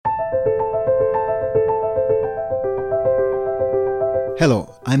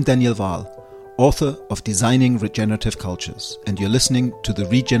Hello, I'm Daniel Wahl, author of Designing Regenerative Cultures, and you're listening to the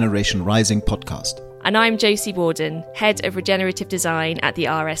Regeneration Rising podcast. And I'm Josie Warden, Head of Regenerative Design at the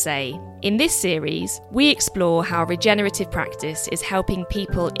RSA. In this series, we explore how regenerative practice is helping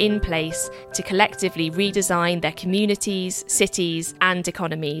people in place to collectively redesign their communities, cities, and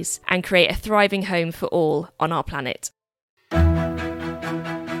economies, and create a thriving home for all on our planet.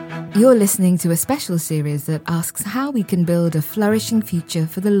 You're listening to a special series that asks how we can build a flourishing future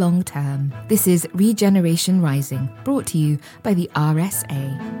for the long term. This is Regeneration Rising, brought to you by the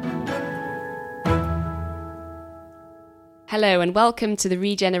RSA. Hello and welcome to the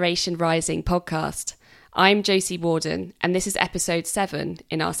Regeneration Rising podcast. I'm Josie Warden and this is episode 7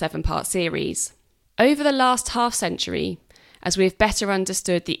 in our 7-part series. Over the last half century, as we've better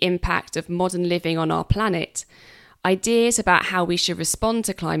understood the impact of modern living on our planet, ideas about how we should respond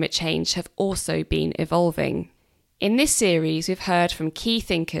to climate change have also been evolving. In this series, we've heard from key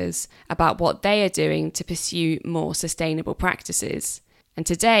thinkers about what they are doing to pursue more sustainable practices. And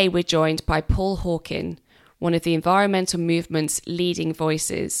today we're joined by Paul Hawken, one of the environmental movement's leading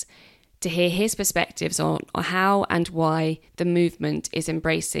voices, to hear his perspectives on how and why the movement is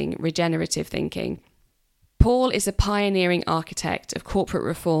embracing regenerative thinking. Paul is a pioneering architect of corporate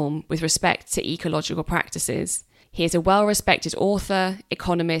reform with respect to ecological practices. He is a well-respected author,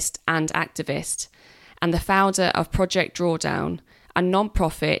 economist and activist, and the founder of Project Drawdown, a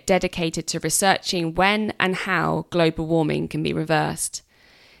non-profit dedicated to researching when and how global warming can be reversed.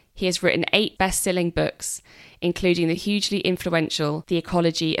 He has written 8 best-selling books, including the hugely influential The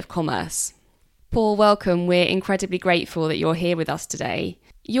Ecology of Commerce. Paul, welcome. We're incredibly grateful that you're here with us today.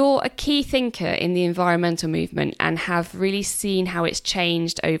 You're a key thinker in the environmental movement and have really seen how it's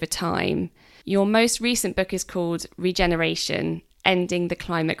changed over time. Your most recent book is called Regeneration: Ending the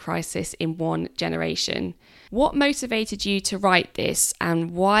Climate Crisis in One Generation. What motivated you to write this,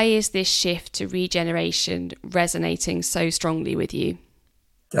 and why is this shift to regeneration resonating so strongly with you?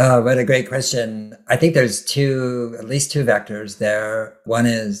 Oh, what a great question. I think there's at least two vectors there. One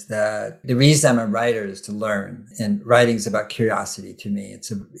is that the reason I'm a writer is to learn, and writing is about curiosity to me.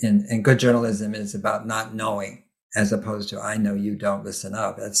 And good journalism is about not knowing, as opposed to I know you don't, listen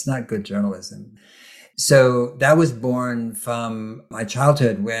up. That's not good journalism. So that was born from my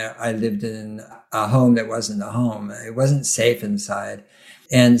childhood, where I lived in a home that wasn't a home. It wasn't safe inside.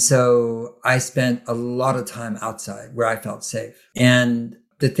 And so I spent a lot of time outside where I felt safe. And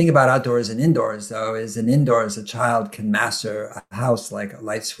the thing about outdoors and indoors, though, is in indoors, a child can master a house like a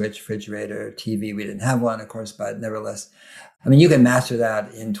light switch, refrigerator, TV. We didn't have one, of course, but nevertheless, I mean, you can master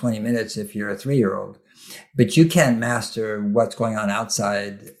that in 20 minutes if you're a 3-year-old, but you can't master what's going on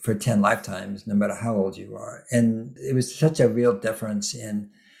outside for 10 lifetimes, no matter how old you are. And it was such a real difference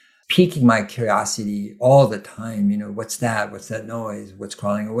in piquing my curiosity all the time. You know, what's that? What's that noise? What's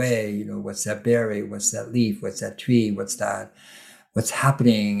crawling away? You know, what's that berry? What's that leaf? What's that tree? What's that? What's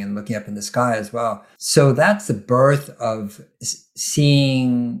happening, and looking up in the sky as well. So that's the birth of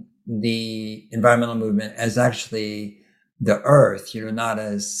seeing the environmental movement as actually the earth, you know, not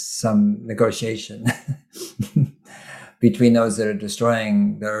as some negotiation between those that are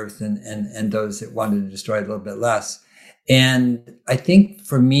destroying the earth and those that wanted to destroy it a little bit less. And I think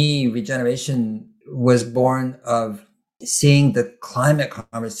for me, regeneration was born of seeing the climate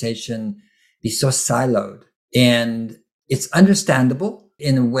conversation be so siloed. And it's understandable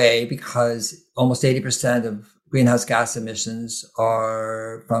in a way because almost 80% of greenhouse gas emissions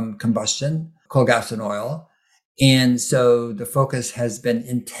are from combustion, coal, gas, and oil. And so the focus has been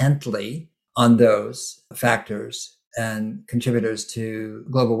intently on those factors and contributors to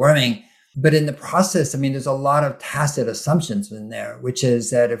global warming. But in the process, I mean, there's a lot of tacit assumptions in there, which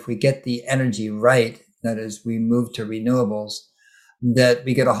is that if we get the energy right, that is, we move to renewables, that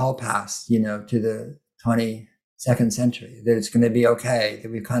we get a hall pass, you know, to the 22nd century, that it's going to be okay, that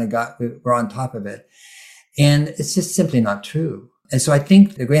we're on top of it. And it's just simply not true. And so I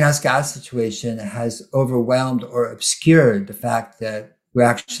think the greenhouse gas situation has overwhelmed or obscured the fact that we're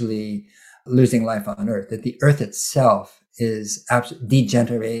actually losing life on Earth, that the Earth itself is absolutely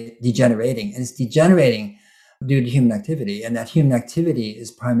degenerating. And it's degenerating due to human activity. And that human activity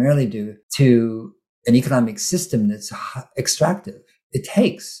is primarily due to an economic system that's extractive. It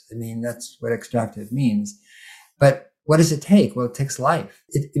takes, I mean, that's what extractive means. But what does it take? Well, it takes life.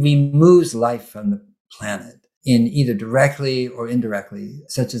 It removes life from the planet in either directly or indirectly,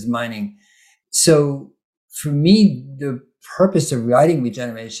 such as mining. So for me, the purpose of writing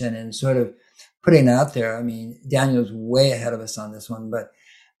regeneration and sort of putting it out there, I mean, Daniel's way ahead of us on this one, but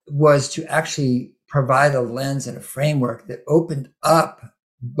was to actually provide a lens and a framework that opened up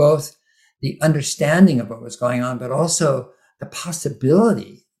both the understanding of what was going on, but also the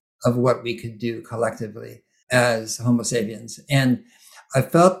possibility of what we could do collectively as Homo sapiens. And I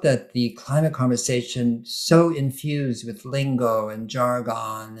felt that the climate conversation, so infused with lingo and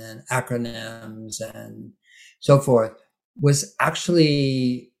jargon and acronyms and so forth, was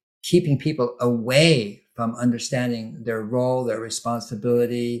actually keeping people away from understanding their role, their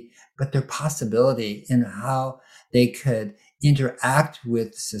responsibility, but their possibility in how they could interact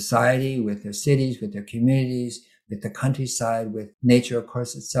with society, with their cities, with their communities, with the countryside, with nature, of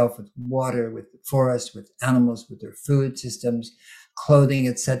course, itself, with water, with the forest, with animals, with their food systems, clothing,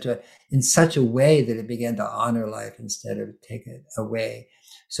 etc., in such a way that it began to honor life instead of take it away.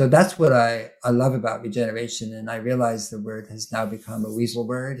 So that's what I love about regeneration. And I realize the word has now become a weasel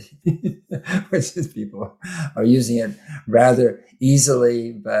word, which is people are using it rather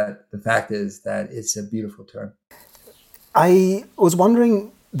easily. But the fact is that it's a beautiful term. I was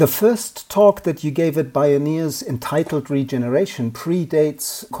wondering, the first talk that you gave at Bioneers entitled Regeneration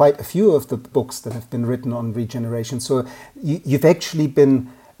predates quite a few of the books that have been written on regeneration. So you've actually been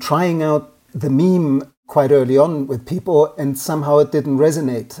trying out the meme quite early on with people, and somehow it didn't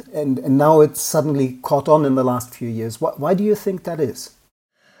resonate. And now it's suddenly caught on in the last few years. Why do you think that is?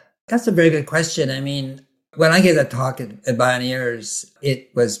 That's a very good question. I mean, when I gave that talk at Bioneers,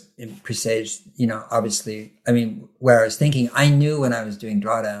 it was presaged, obviously. I mean, where I was thinking, I knew when I was doing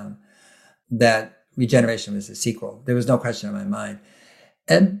Drawdown that regeneration was a sequel. There was no question in my mind.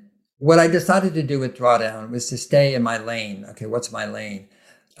 And what I decided to do with Drawdown was to stay in my lane. Okay, what's my lane?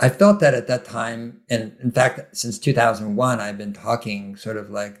 I felt that at that time, and in fact, since 2001, I've been talking sort of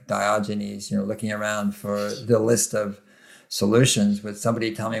like Diogenes, looking around for the list of solutions. Would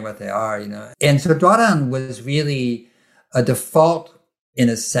somebody tell me what they are, And so Drawdown was really a default, in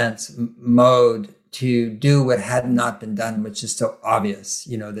a sense, mode to do what had not been done, which is so obvious,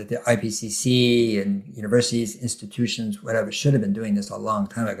 that the IPCC and universities, institutions, whatever, should have been doing this a long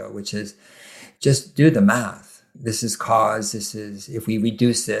time ago, which is just do the math. This is cause. This is, if we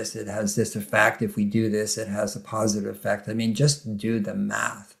reduce this, it has this effect. If we do this, it has a positive effect. I mean, just do the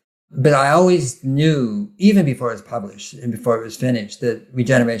math. But I always knew, even before it was published and before it was finished, that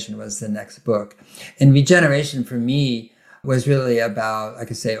Regeneration was the next book. And Regeneration for me was really about, I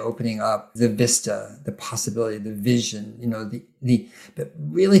could say, opening up the vista, the possibility, the vision, but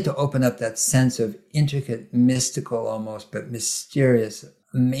really to open up that sense of intricate, mystical almost, but mysterious,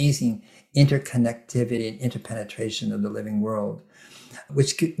 amazing interconnectivity and interpenetration of the living world,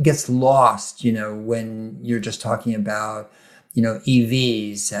 which gets lost, when you're just talking about,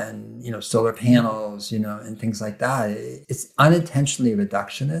 EVs and, solar panels, and things like that. It's unintentionally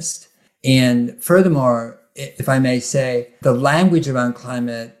reductionist. And furthermore, if I may say, the language around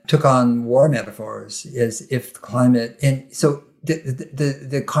climate took on war metaphors as if climate, and so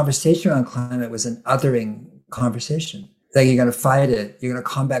the conversation around climate was an othering conversation. Like, you're going to fight it, you're going to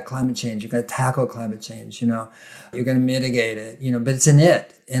combat climate change, you're going to tackle climate change, you're going to mitigate it, but it's an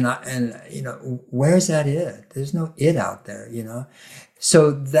it. And where's that it? There's no it out there,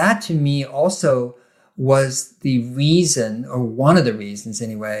 So that to me also was the reason, or one of the reasons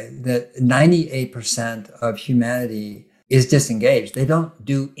anyway, that 98% of humanity is disengaged. They don't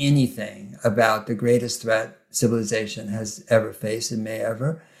do anything about the greatest threat civilization has ever faced and may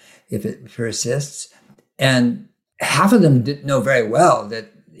ever, if it persists. And half of them know very well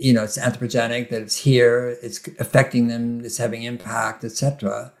that, it's anthropogenic, that it's here, it's affecting them, it's having impact,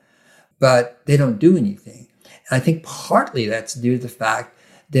 etc. But they don't do anything. And I think partly that's due to the fact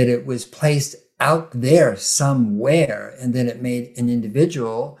that it was placed out there somewhere, and then it made an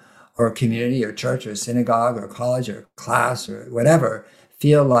individual or a community or church or synagogue or college or class or whatever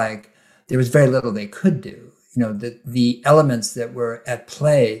feel like there was very little they could do. The elements that were at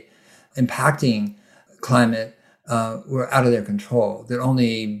play impacting climate were out of their control, that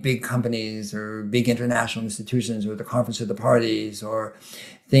only big companies or big international institutions or the Conference of the Parties or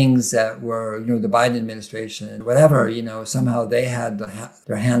things that were, the Biden administration, whatever, somehow they had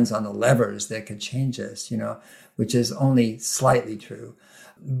their hands on the levers that could change this, which is only slightly true,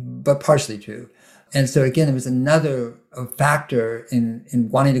 but partially true. And so again, it was another factor in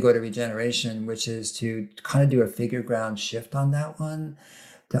wanting to go to regeneration, which is to kind of do a figure ground shift on that one,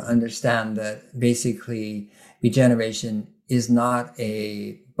 to understand that basically regeneration is not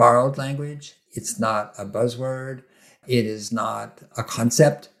a borrowed language. It's not a buzzword. It is not a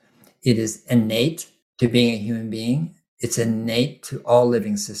concept. It is innate to being a human being. It's innate to all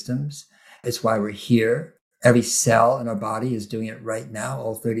living systems. It's why we're here. Every cell in our body is doing it right now,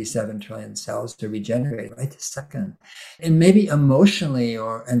 all 37 trillion cells, to regenerate right this second. And maybe emotionally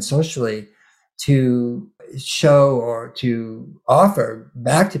and socially to show or to offer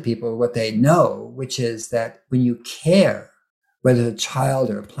back to people what they know, which is that when you care whether it's a child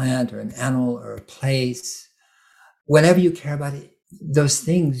or a plant or an animal or a place, whatever you care about, those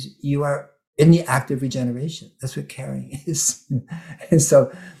things, you are in the act of regeneration. That's what caring is. And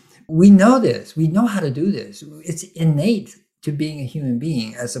so we know this. We know how to do this. It's innate to being a human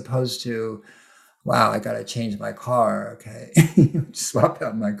being, as opposed to, wow, I got to change my car. Okay. Swap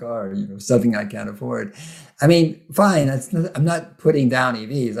out my car, something I can't afford. I mean, fine. I'm not putting down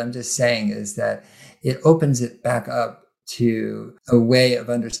EVs. I'm just saying is that it opens it back up to a way of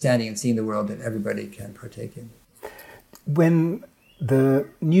understanding and seeing the world that everybody can partake in. When the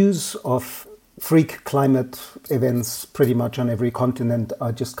news of freak climate events pretty much on every continent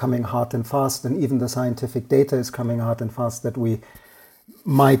are just coming hard and fast, and even the scientific data is coming hard and fast that we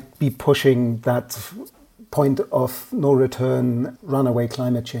might be pushing that point of no return, runaway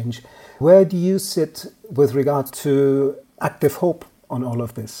climate change. Where do you sit with regard to active hope on all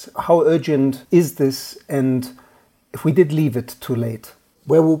of this? How urgent is this? And if we did leave it too late,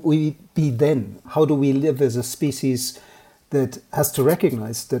 where would we be then? How do we live as a species that has to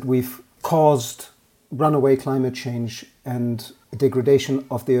recognize that we've caused runaway climate change and degradation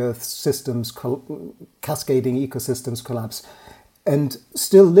of the Earth's systems, cascading ecosystems collapse, and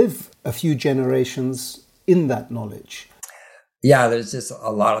still live a few generations in that knowledge? Yeah, there's just a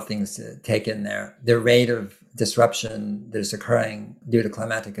lot of things to take in there. The rate of disruption that is occurring due to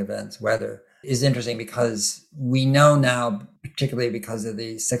climatic events, weather, is interesting because we know now, particularly because of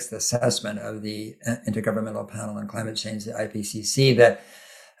the sixth assessment of the Intergovernmental Panel on Climate Change, the IPCC, that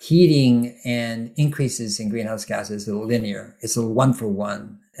heating and increases in greenhouse gases are linear. It's a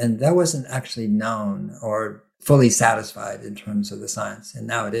 1-for-1. And that wasn't actually known or fully satisfied in terms of the science. And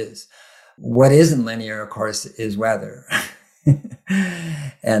now it is. What isn't linear, of course, is weather.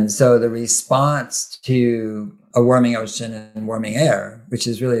 And so the response to a warming ocean and warming air, which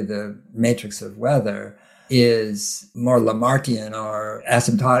is really the matrix of weather, is more Lamarckian or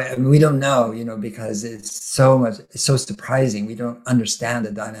asymptotic. I mean, we don't know, because it's so surprising. We don't understand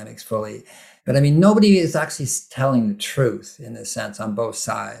the dynamics fully. But I mean, nobody is actually telling the truth in a sense on both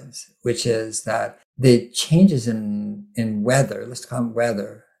sides, which is that the changes in weather, let's call them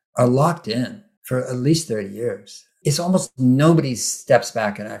weather, are locked in for at least 30 years. It's almost nobody steps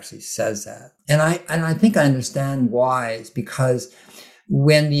back and actually says that. And I think I understand why. It's because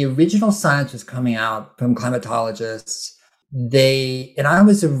when the original science was coming out from climatologists, I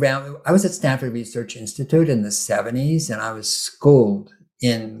was at Stanford Research Institute in the 70s, and I was schooled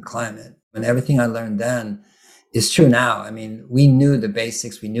in climate. And everything I learned then is true now. I mean, we knew the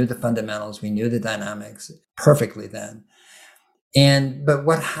basics, we knew the fundamentals, we knew the dynamics perfectly then. But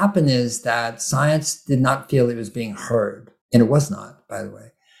what happened is that science did not feel it was being heard. And it was not, by the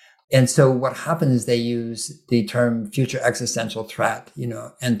way. And so what happened is they use the term future existential threat,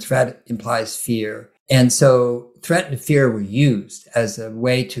 and threat implies fear. And so threat and fear were used as a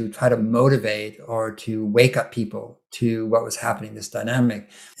way to try to motivate or to wake up people to what was happening, this dynamic.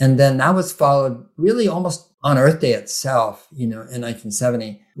 And then that was followed really almost on Earth Day itself, in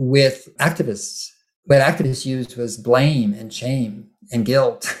 1970 with activists. What activists used was blame and shame and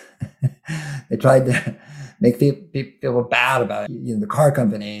guilt. They tried to make people feel bad about the car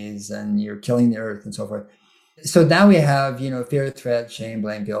companies and you're killing the earth and so forth. So now we have, fear, threat, shame,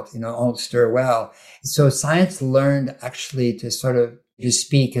 blame, guilt, all stir well. So science learned actually to sort of just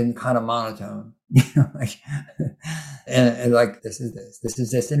speak in kind of monotone, and like, this is this, this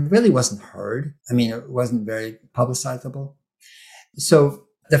is this. And it really wasn't heard. I mean, it wasn't very publicizable. So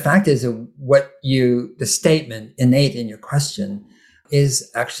the fact is that the statement innate in your question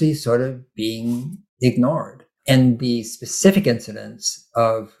is actually sort of being ignored. And the specific incidents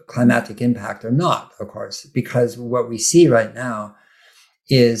of climatic impact are not, of course, because what we see right now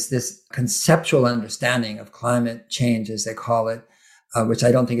is this conceptual understanding of climate change, as they call it, which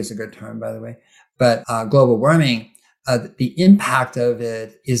I don't think is a good term, by the way, but global warming. The impact of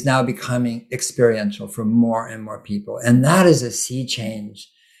it is now becoming experiential for more and more people. And that is a sea change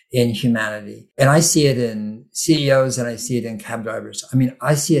in humanity. And I see it in CEOs and I see it in cab drivers. I mean,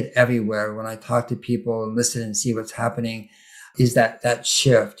 I see it everywhere when I talk to people and listen and see what's happening, is that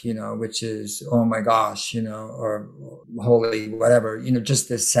shift, which is, oh my gosh, or holy, whatever, just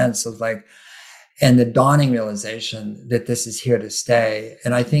this sense of like, and the dawning realization that this is here to stay.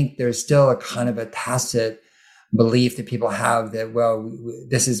 And I think there's still a kind of a tacit belief that people have that, well,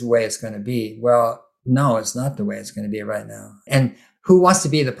 this is the way it's going to be. Well, no, it's not the way it's going to be right now. And who wants to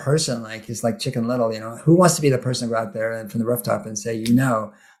be the person, like, it's like Chicken Little, who wants to be the person to go out there and from the rooftop and say,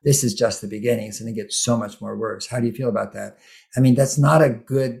 this is just the beginning. It's going to get so much more worse. How do you feel about that? I mean, that's not a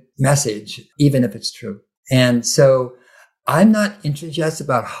good message, even if it's true. And so I'm not interested just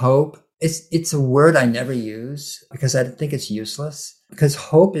about hope it's a word I never use because I think it's useless, because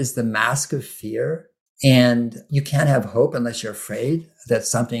hope is the mask of fear. And you can't have hope unless you're afraid that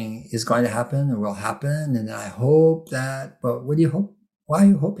something is going to happen or will happen. And I hope that, but what do you hope? Why are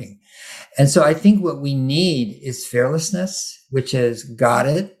you hoping? And so I think what we need is fearlessness, which is got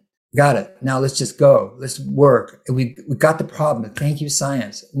it. Now let's just go. Let's work. We got the problem. Thank you,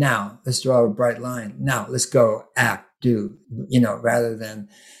 science. Now let's draw a bright line. Now let's go, act, do, rather than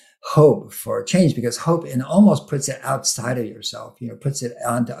hope for change, because hope and almost puts it outside of yourself, puts it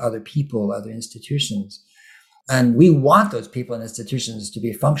onto other people, other institutions. And we want those people and institutions to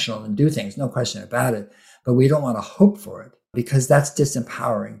be functional and do things, no question about it. But we don't want to hope for it because that's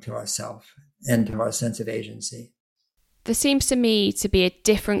disempowering to ourselves and to our sense of agency. There seems to me to be a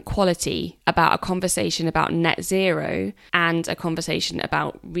different quality about a conversation about net zero and a conversation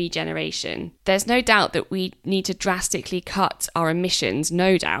about regeneration. There's no doubt that we need to drastically cut our emissions,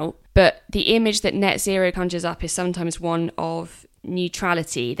 no doubt, but the image that net zero conjures up is sometimes one of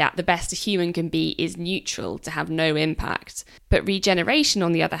neutrality, that the best a human can be is neutral, to have no impact. But regeneration,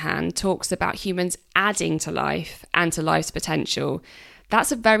 on the other hand, talks about humans adding to life and to life's potential.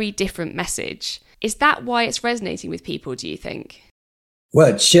 That's a very different message. Is that why it's resonating with people, do you think?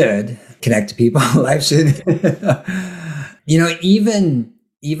 Well, it should connect to people. Life should.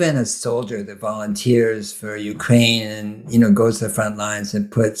 Even a soldier that volunteers for Ukraine and, goes to the front lines and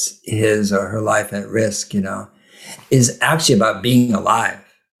puts his or her life at risk, is actually about being alive.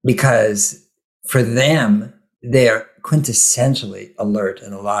 Because for them, they're quintessentially alert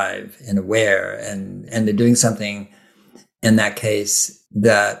and alive and aware, and they're doing something in that case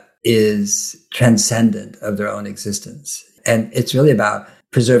that is transcendent of their own existence. And it's really about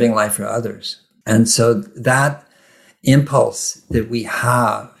preserving life for others. And so that impulse that we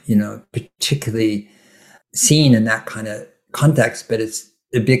have, particularly seen in that kind of context, but it's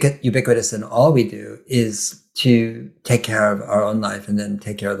ubiquitous in all we do, is to take care of our own life and then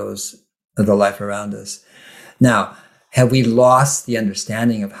take care of the life around us. Now, have we lost the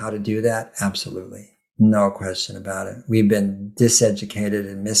understanding of how to do that? Absolutely. No question about it. We've been diseducated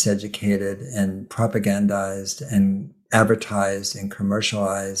and miseducated and propagandized and advertised and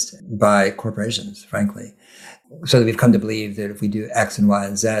commercialized by corporations, frankly. So that we've come to believe that if we do X and Y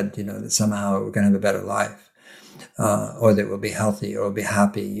and Z, that somehow we're going to have a better life, or that we'll be healthy or we'll be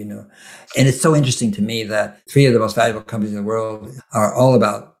happy, And it's so interesting to me that 3 of the most valuable companies in the world are all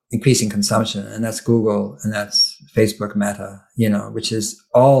about increasing consumption. And that's Google and that's Facebook Meta, which is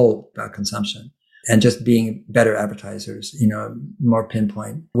all about consumption. And just being better advertisers, more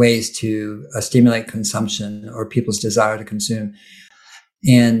pinpoint ways to stimulate consumption or people's desire to consume.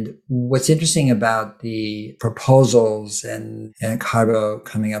 And what's interesting about the proposals and Cairo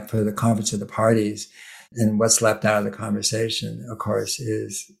coming up for the Conference of the Parties, and what's left out of the conversation, of course,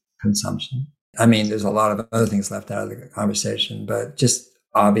 is consumption. I mean, there's a lot of other things left out of the conversation, but just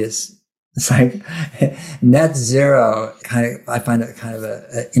obvious. It's like net zero I find it kind of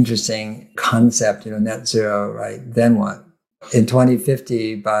an interesting concept, net zero, right? Then what? In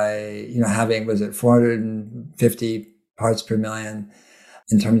 2050, by, having, 450 parts per million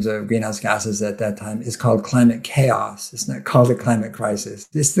in terms of greenhouse gases at that time, is called climate chaos. It's not called a climate crisis.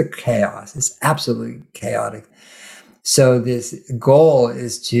 It's the chaos. It's absolutely chaotic. So this goal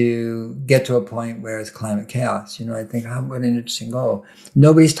is to get to a point where it's climate chaos. I think, what an interesting goal.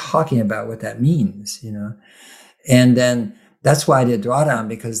 Nobody's talking about what that means, And then that's why I did drawdown,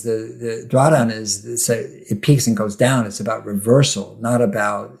 because the drawdown it peaks and goes down. It's about reversal, not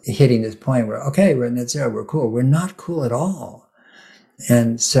about hitting this point where, okay, we're at net zero, we're cool. We're not cool at all.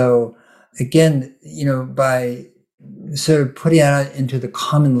 And so again, by sort of putting out into the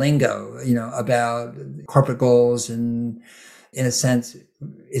common lingo, about corporate goals, and in a sense,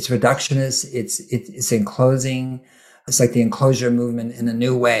 it's reductionist, it's enclosing. It's like the enclosure movement in a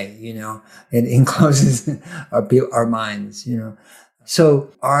new way, it encloses our minds,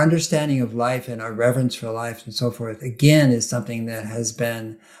 So our understanding of life and our reverence for life and so forth, again, is something that has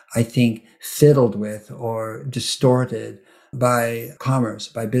been, I think, fiddled with or distorted by commerce,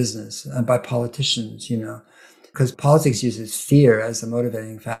 by business, and by politicians, because politics uses fear as a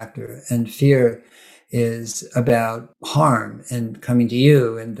motivating factor, and fear is about harm and coming to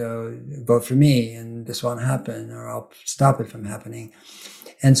you and vote for me and this won't happen or I'll stop it from happening.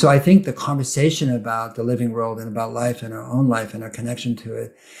 And so I think the conversation about the living world and about life and our own life and our connection to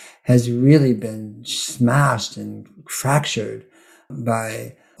it has really been smashed and fractured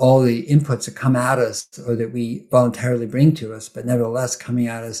by all the inputs that come at us or that we voluntarily bring to us, but nevertheless coming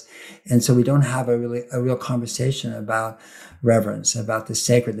at us. And so we don't have a real conversation about reverence, about the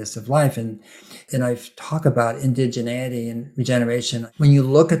sacredness of life. And I talk about indigeneity and regeneration. When you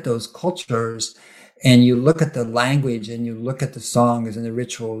look at those cultures and you look at the language and you look at the songs and the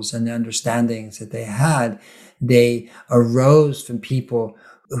rituals and the understandings that they had, they arose from people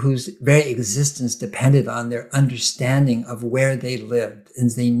whose very existence depended on their understanding of where they lived.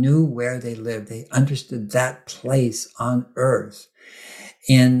 And they knew where they lived. They understood that place on earth.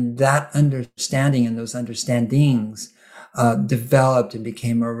 And that understanding and those understandings developed and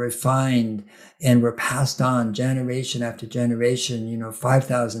became more refined and were passed on generation after generation,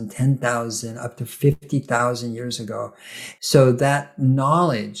 5,000, 10,000, up to 50,000 years ago. So that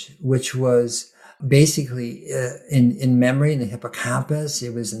knowledge, which was basically in memory, in the hippocampus,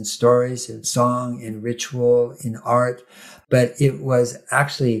 it was in stories, in song, in ritual, in art, but it was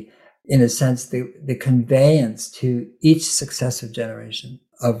actually, in a sense, the conveyance to each successive generation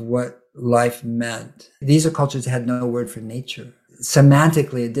of what life meant. These are cultures that had no word for nature.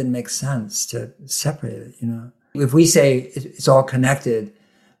 Semantically, it didn't make sense to separate it, If we say it's all connected,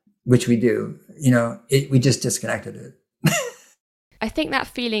 which we do, we just disconnected it. I think that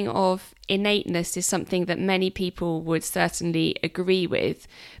feeling of innateness is something that many people would certainly agree with,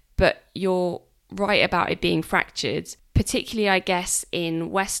 but you're right about it being fractured, particularly, I guess, in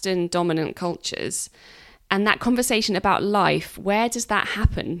Western dominant cultures. And that conversation about life, where does that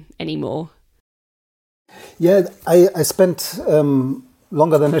happen anymore? Yeah, I spent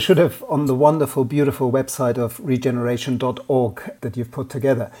longer than I should have on the wonderful, beautiful website of regeneration.org that you've put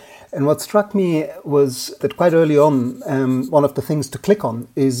together. And what struck me was that quite early on, one of the things to click on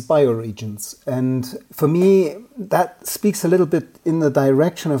is bioregions. And for me, that speaks a little bit in the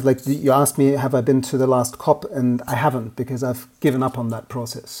direction of, like, you asked me, have I been to the last COP? And I haven't, because I've given up on that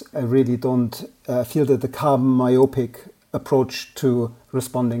process. I really don't feel that the carbon myopic approach to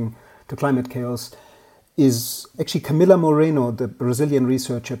responding to climate chaos is actually Camila Moreno, the Brazilian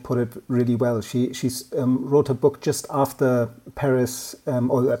researcher, put it really well. She wrote a book just after Paris,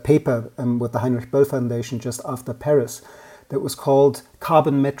 or a paper with the Heinrich Böll Foundation just after Paris, that was called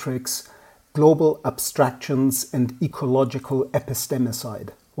Carbon Metrics, Global Abstractions and Ecological Epistemicide.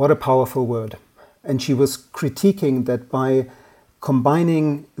 What a powerful word. And she was critiquing that by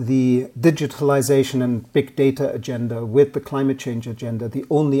combining the digitalization and big data agenda with the climate change agenda, the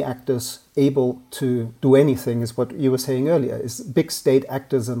only actors able to do anything is what you were saying earlier, is big state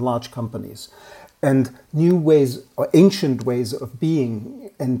actors and large companies. And new ways or ancient ways of being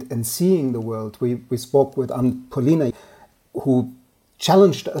and seeing the world. We spoke with Anne Paulina, who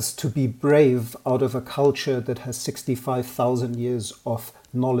challenged us to be brave out of a culture that has 65,000 years of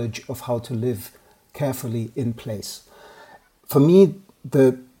knowledge of how to live carefully in place. For me,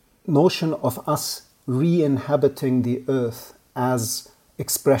 the notion of us re-inhabiting the earth as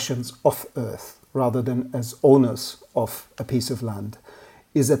expressions of earth rather than as owners of a piece of land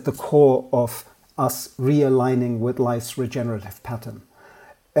is at the core of us realigning with life's regenerative pattern.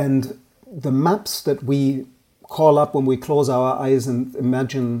 And the maps that we call up when we close our eyes and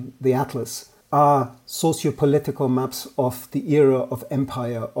imagine the Atlas are socio-political maps of the era of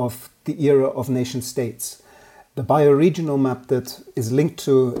empire, of the era of nation states. The bioregional map that is linked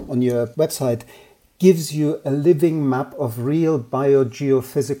to on your website gives you a living map of real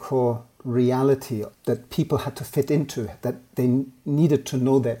biogeophysical reality that people had to fit into, that they needed to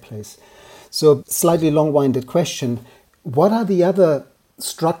know their place. So, slightly long-winded question, what are the other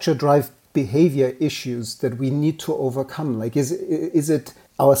structure-drive behavior issues that we need to overcome? Like, is it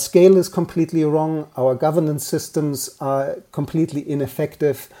our scale is completely wrong, our governance systems are completely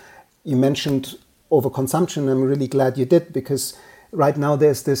ineffective? You mentioned overconsumption. I'm really glad you did, because right now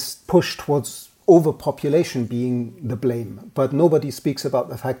there's this push towards overpopulation being the blame, but nobody speaks about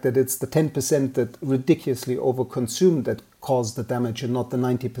the fact that it's the 10% that ridiculously overconsume that cause the damage, and not the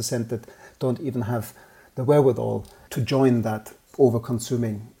 90% that don't even have the wherewithal to join that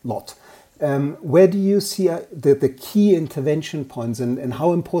overconsuming lot. Where do you see the key intervention points, and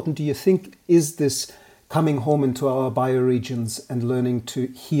how important do you think is this coming home into our bioregions and learning to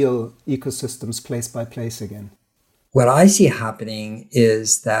heal ecosystems place by place again? What I see happening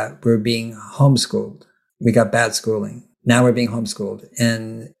is that we're being homeschooled. We got bad schooling. Now we're being homeschooled,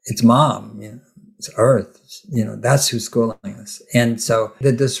 and it's mom, it's earth, that's who's schooling us. And so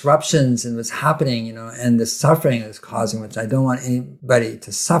the disruptions and what's happening, and the suffering it's causing, which I don't want anybody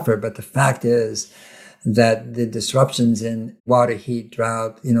to suffer, but the fact is that the disruptions in water, heat,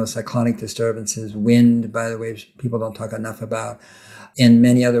 drought, cyclonic disturbances, wind, by the way, people don't talk enough about, in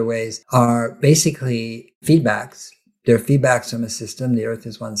many other ways, are basically feedbacks There are feedbacks from a system. The earth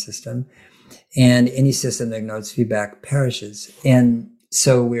is one system. And any system that ignores feedback perishes. And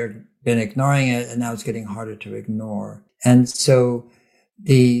so we've been ignoring it, and now it's getting harder to ignore. And so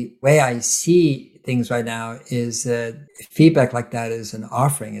the way I see things right now is that feedback like that is an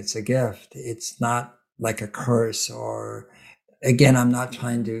offering. It's a gift. It's not like a curse, or, again, I'm not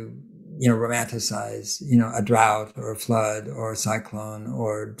trying to, romanticize, a drought or a flood or a cyclone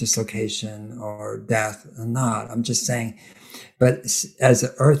or dislocation or death. I'm not. I'm just saying, but as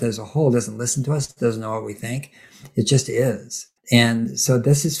the earth as a whole doesn't listen to us, doesn't know what we think. It just is. And so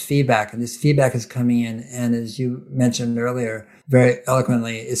this is feedback, and this feedback is coming in. And as you mentioned earlier, very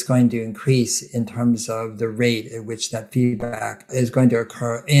eloquently, it's going to increase in terms of the rate at which that feedback is going to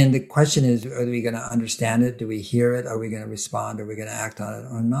occur. And the question is, are we going to understand it? Do we hear it? Are we going to respond? Are we going to act on it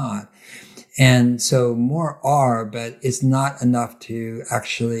or not? And so more are, but it's not enough to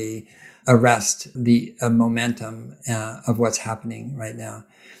actually arrest the momentum of what's happening right now.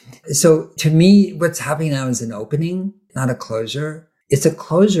 So to me, what's happening now is an opening, not a closure. It's a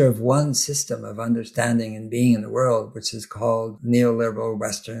closure of one system of understanding and being in the world, which is called neoliberal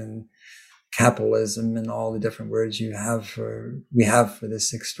Western capitalism, and all the different words we have for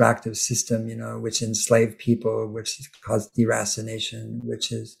this extractive system, which enslaved people, which caused deracination,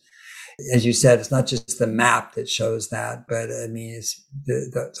 which is, as you said, it's not just the map that shows that, but it's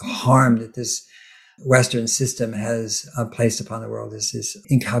the harm that this Western system has placed upon the world is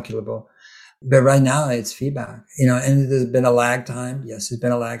incalculable. But right now it's feedback, and there's been a lag time. Yes, there's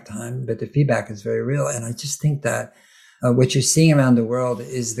been a lag time, but the feedback is very real. And I just think that what you're seeing around the world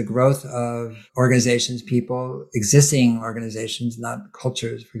is the growth of organizations, people, existing organizations, not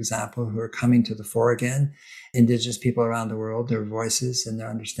cultures, for example, who are coming to the fore again. Indigenous people around the world, their voices and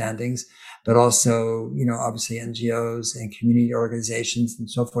their understandings, but also, obviously NGOs and community organizations and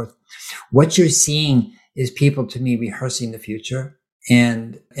so forth. What you're seeing is people, to me, rehearsing the future.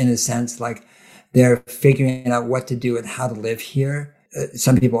 And in a sense, like they're figuring out what to do and how to live here.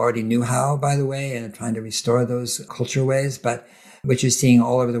 Some people already knew how, by the way, and are trying to restore those culture ways. But what you're seeing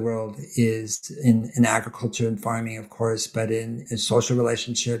all over the world is in agriculture and farming, of course, but in social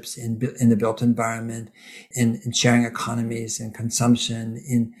relationships, in the built environment, in sharing economies and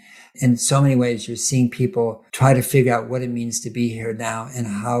consumption. In so many ways, you're seeing people try to figure out what it means to be here now and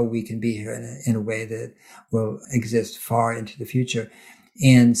how we can be here in a way that will exist far into the future.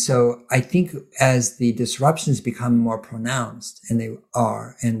 And so I think as the disruptions become more pronounced, and they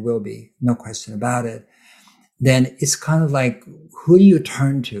are and will be, no question about it, then it's kind of like, who do you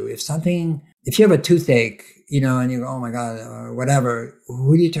turn to? If you have a toothache, and you go, oh my God, or whatever,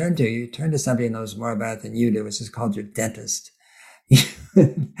 who do you turn to? You turn to somebody who knows more about it than you do, which is called your dentist.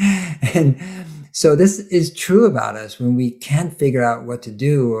 And so this is true about us. When we can't figure out what to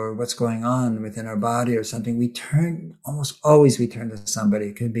do or what's going on within our body or something, almost always we turn to somebody.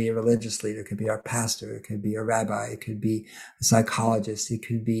 It could be a religious leader, it could be our pastor, it could be a rabbi, it could be a psychologist, it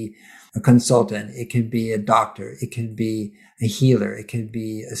could be a consultant, it could be a doctor, it could be a healer, it could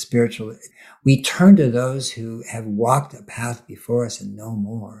be a spiritual. We turn to those who have walked a path before us and know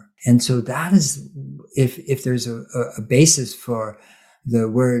more. And so that is, if there's a basis for the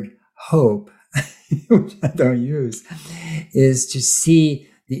word hope, which I don't use, is to see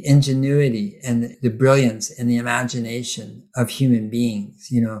the ingenuity and the brilliance and the imagination of human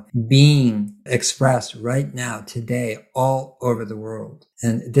beings, being expressed right now, today, all over the world.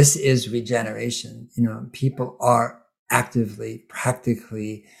 And this is regeneration. People are actively,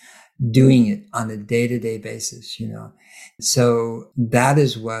 practically doing it on a day-to-day basis, So that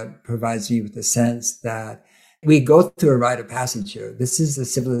is what provides me with the sense that we go through a rite of passage here. This is a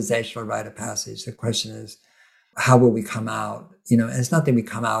civilizational rite of passage. The question is, how will we come out? And it's not that we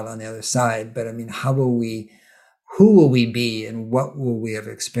come out on the other side, but who will we be, and what will we have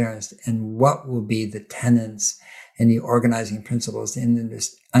experienced, and what will be the tenets and the organizing principles and the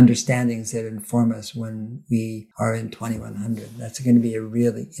understandings that inform us when we are in 2100? That's going to be a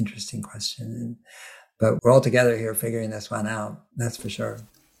really interesting question. But we're all together here figuring this one out. That's for sure.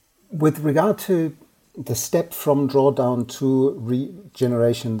 With regard to the step from drawdown to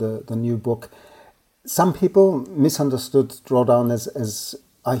regeneration, the new book, some people misunderstood drawdown as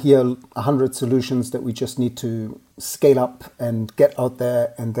I hear 100 solutions that we just need to scale up and get out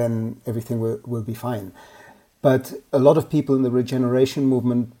there, and then everything will be fine. But a lot of people in the regeneration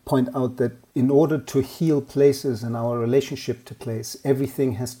movement point out that in order to heal places and our relationship to place,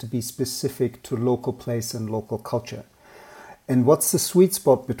 everything has to be specific to local place and local culture. And what's the sweet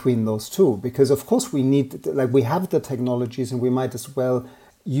spot between those two? Because of course we have the technologies, and we might as well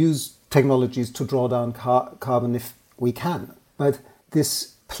use technologies to draw down carbon if we can. But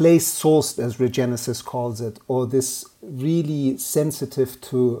this place-sourced, as Regenesis calls it, or this really sensitive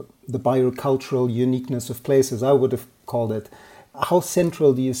to the biocultural uniqueness of places, I would have called it. How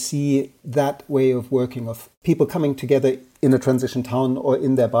central do you see that way of working, of people coming together in a transition town or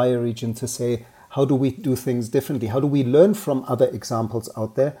in their bioregion to say, how do we do things differently? How do we learn from other examples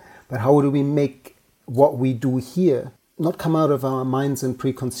out there? But how do we make what we do here not come out of our minds and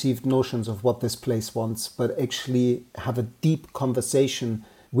preconceived notions of what this place wants, but actually have a deep conversation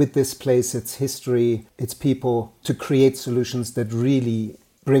with this place, its history, its people, to create solutions that really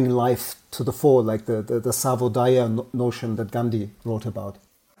bring life to the fore, like the Savodaya notion that Gandhi wrote about?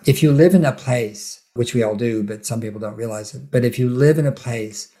 If you live in a place, which we all do, but some people don't realize it, but if you live in a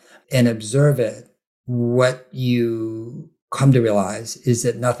place and observe it, what you come to realize is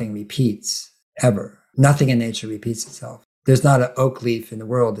that nothing repeats ever. Nothing in nature repeats itself. There's not an oak leaf in the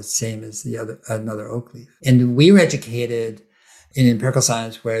world that's the same as another oak leaf. And we were educated in empirical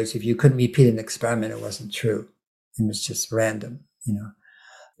science, whereas if you couldn't repeat an experiment, it wasn't true. It was just random,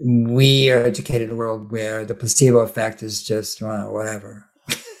 We are educated in a world where the placebo effect is just, whatever.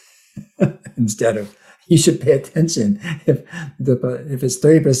 Instead of, you should pay attention. If it's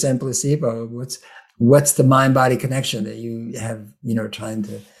 30% placebo, what's the mind-body connection that you have, trying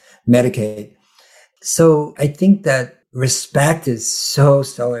to medicate? So I think that respect is so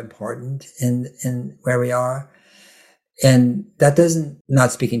important in where we are. And that doesn't,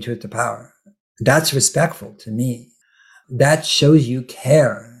 not speaking truth to power. That's respectful to me. That shows you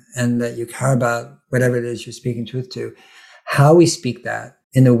care and that you care about whatever it is you're speaking truth to. How we speak that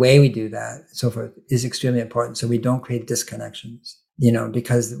and the way we do that and so forth is extremely important. So we don't create disconnections,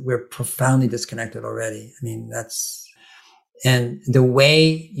 because we're profoundly disconnected already. And the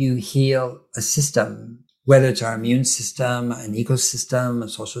way you heal a system, whether it's our immune system, an ecosystem, a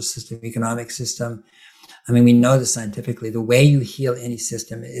social system, economic system, we know this scientifically. The way you heal any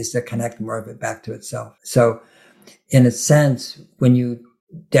system is to connect more of it back to itself. So in a sense,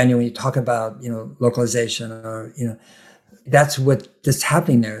 Daniel, when you talk about, localization or, that's what's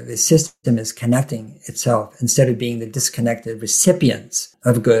happening there. The system is connecting itself instead of being the disconnected recipients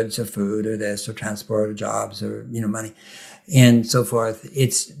of goods or food or this or transport or jobs or, money and so forth.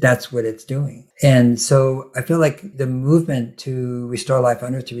 That's what it's doing. And so I feel like the movement to restore life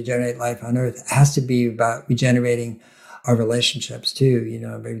on Earth, to regenerate life on Earth, has to be about regenerating our relationships too,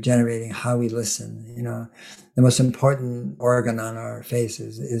 regenerating how we listen. The most important organ on our face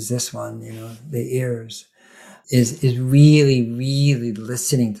is this one, the ears. Is really, really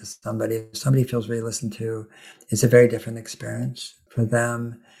listening to somebody. If somebody feels really listened to, it's a very different experience for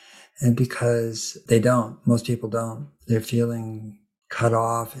them. And because most people don't, they're feeling cut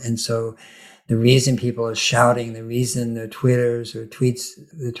off. And so the reason people are shouting, the reason their Twitter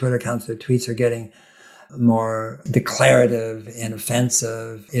accounts, their tweets are getting more declarative and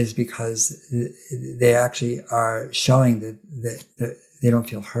offensive is because they actually are showing that they don't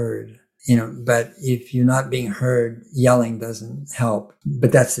feel heard. But if you're not being heard, yelling doesn't help.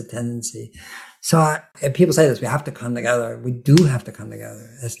 But that's the tendency. So people say this, we have to come together. We do have to come together.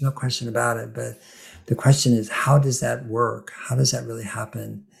 There's no question about it. But the question is, how does that work? How does that really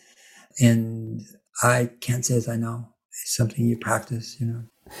happen? And I can't say as I know. It's something you practice,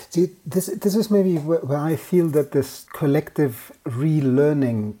 See, this is maybe where I feel that this collective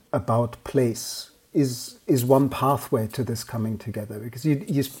relearning about place is one pathway to this coming together, because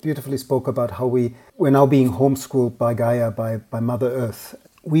you beautifully spoke about how we're now being homeschooled by Gaia, by Mother Earth.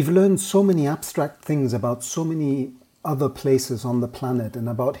 We've learned so many abstract things about so many other places on the planet and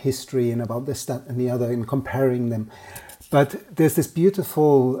about history and about this, that and the other and comparing them. But there's this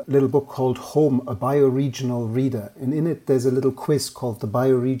beautiful little book called Home, a Bioregional Reader. And in it, there's a little quiz called the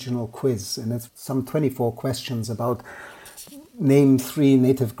Bioregional Quiz. And it's some 24 questions about name 3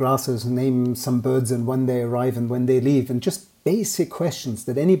 native grasses, name some birds and when they arrive and when they leave. And just basic questions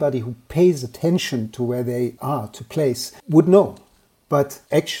that anybody who pays attention to where they are, to place, would know. But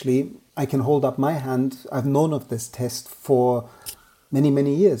actually, I can hold up my hand. I've known of this test for many,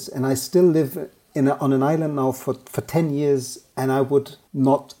 many years. And I still live on an island now for 10 years, and I would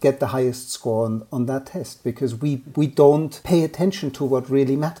not get the highest score on that test because we don't pay attention to what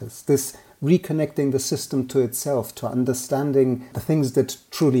really matters. This reconnecting the system to itself, to understanding the things that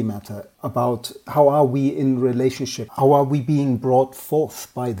truly matter about how are we in relationship, how are we being brought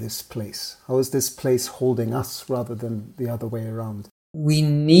forth by this place, how is this place holding us rather than the other way around. We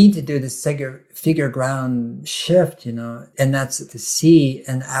need to do this figure ground shift, and that's to see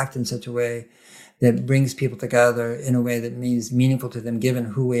and act in such a way that brings people together in a way that means meaningful to them, given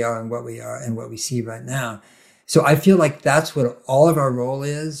who we are and what we see right now. So I feel like that's what all of our role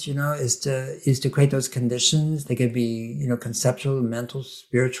is, is to create those conditions. They could be, conceptual, mental,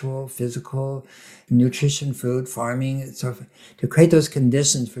 spiritual, physical, nutrition, food, farming, so to create those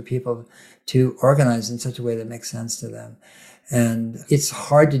conditions for people to organize in such a way that makes sense to them. And it's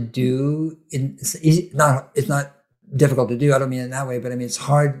hard to do. It's not difficult to do. I don't mean it that way, but I mean, it's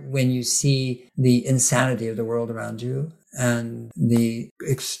hard when you see the insanity of the world around you and the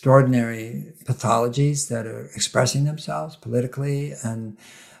extraordinary pathologies that are expressing themselves politically and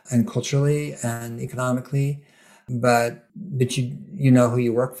culturally and economically. But you know who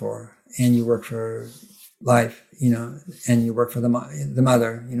you work for, and you work for life, and you work for the mother, the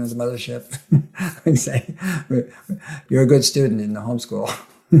mothership. I would say you're a good student in the homeschool.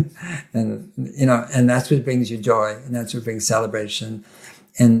 And, and that's what brings you joy, and that's what brings celebration.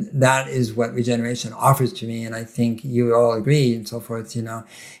 And that is what regeneration offers to me. And I think you all agree and so forth,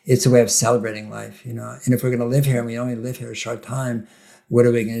 it's a way of celebrating life, and if we're going to live here and we only live here a short time, what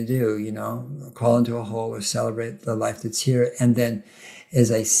are we going to do? Crawl into a hole or celebrate the life that's here. And then,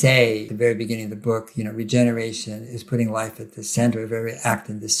 as I say at the very beginning of the book, regeneration is putting life at the center of every act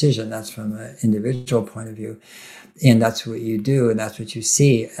and decision. That's from an individual point of view. And that's what you do, and that's what you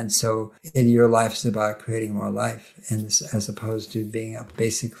see. And so your life is about creating more life, and as opposed to being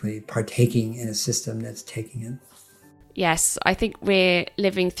basically partaking in a system that's taking it. Yes, I think we're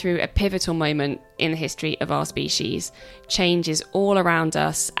living through a pivotal moment in the history of our species. Change is all around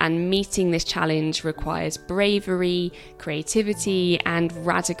us, and meeting this challenge requires bravery, creativity, and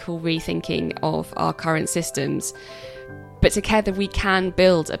radical rethinking of our current systems. But together we can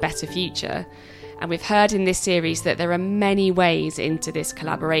build a better future. And we've heard in this series that there are many ways into this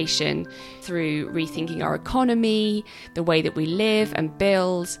collaboration, through rethinking our economy, the way that we live and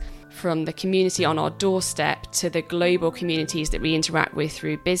build, from the community on our doorstep to the global communities that we interact with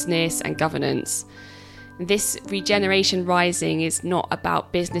through business and governance. This Regeneration Rising is not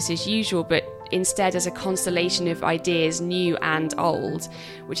about business as usual, but instead as a constellation of ideas, new and old,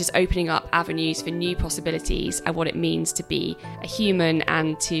 which is opening up avenues for new possibilities and what it means to be a human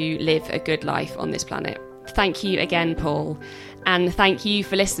and to live a good life on this planet. Thank you again, Paul, and thank you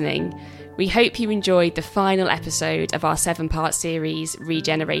for listening. We hope you enjoyed the final episode of our 7-part series,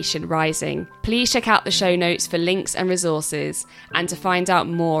 Regeneration Rising. Please check out the show notes for links and resources, and to find out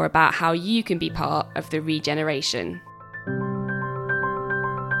more about how you can be part of the regeneration.